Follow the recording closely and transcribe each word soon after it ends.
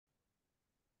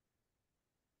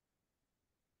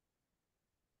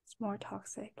It's more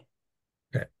toxic.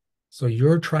 Okay. So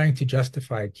you're trying to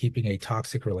justify keeping a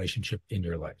toxic relationship in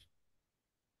your life.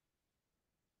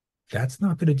 That's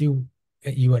not going to do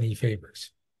you any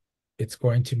favors. It's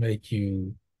going to make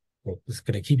you, well, it's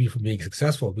going to keep you from being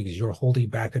successful because you're holding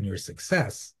back on your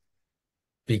success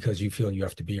because you feel you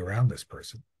have to be around this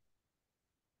person.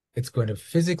 It's going to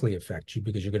physically affect you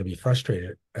because you're going to be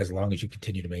frustrated as long as you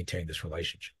continue to maintain this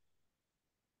relationship.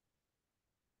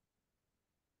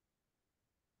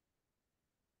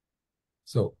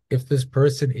 So if this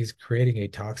person is creating a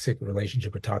toxic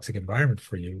relationship, a toxic environment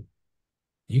for you,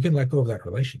 you can let go of that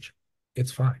relationship.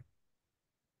 It's fine.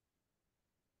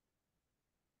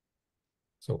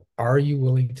 So are you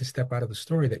willing to step out of the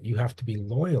story that you have to be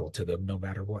loyal to them no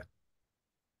matter what?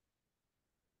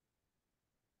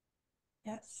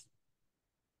 Yes.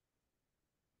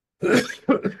 I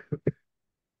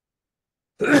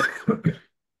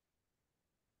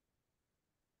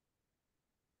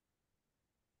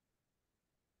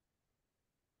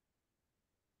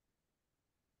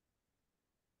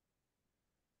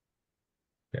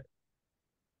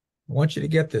want you to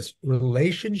get this.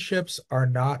 Relationships are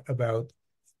not about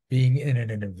being in an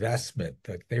investment.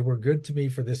 Like they were good to me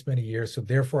for this many years, so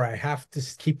therefore I have to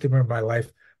keep them in my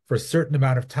life for a certain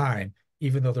amount of time,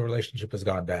 even though the relationship has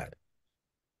gone bad.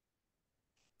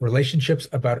 Relationships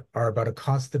are about a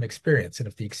constant experience, and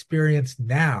if the experience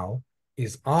now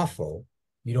is awful,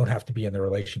 you don't have to be in the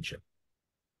relationship.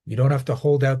 You don't have to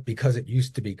hold out because it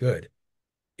used to be good.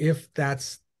 If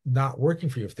that's not working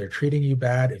for you, if they're treating you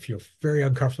bad, if you're very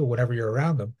uncomfortable whenever you're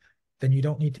around them, then you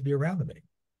don't need to be around them anymore.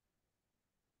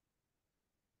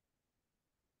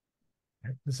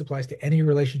 Right? This applies to any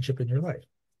relationship in your life.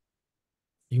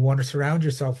 You want to surround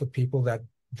yourself with people that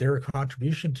they're a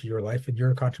contribution to your life and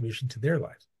you're a contribution to their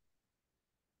lives.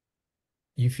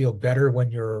 You feel better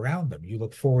when you're around them. You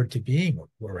look forward to being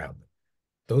around them.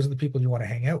 Those are the people you want to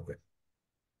hang out with.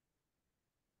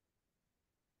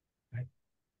 Right?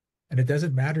 And it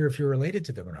doesn't matter if you're related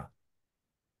to them or not.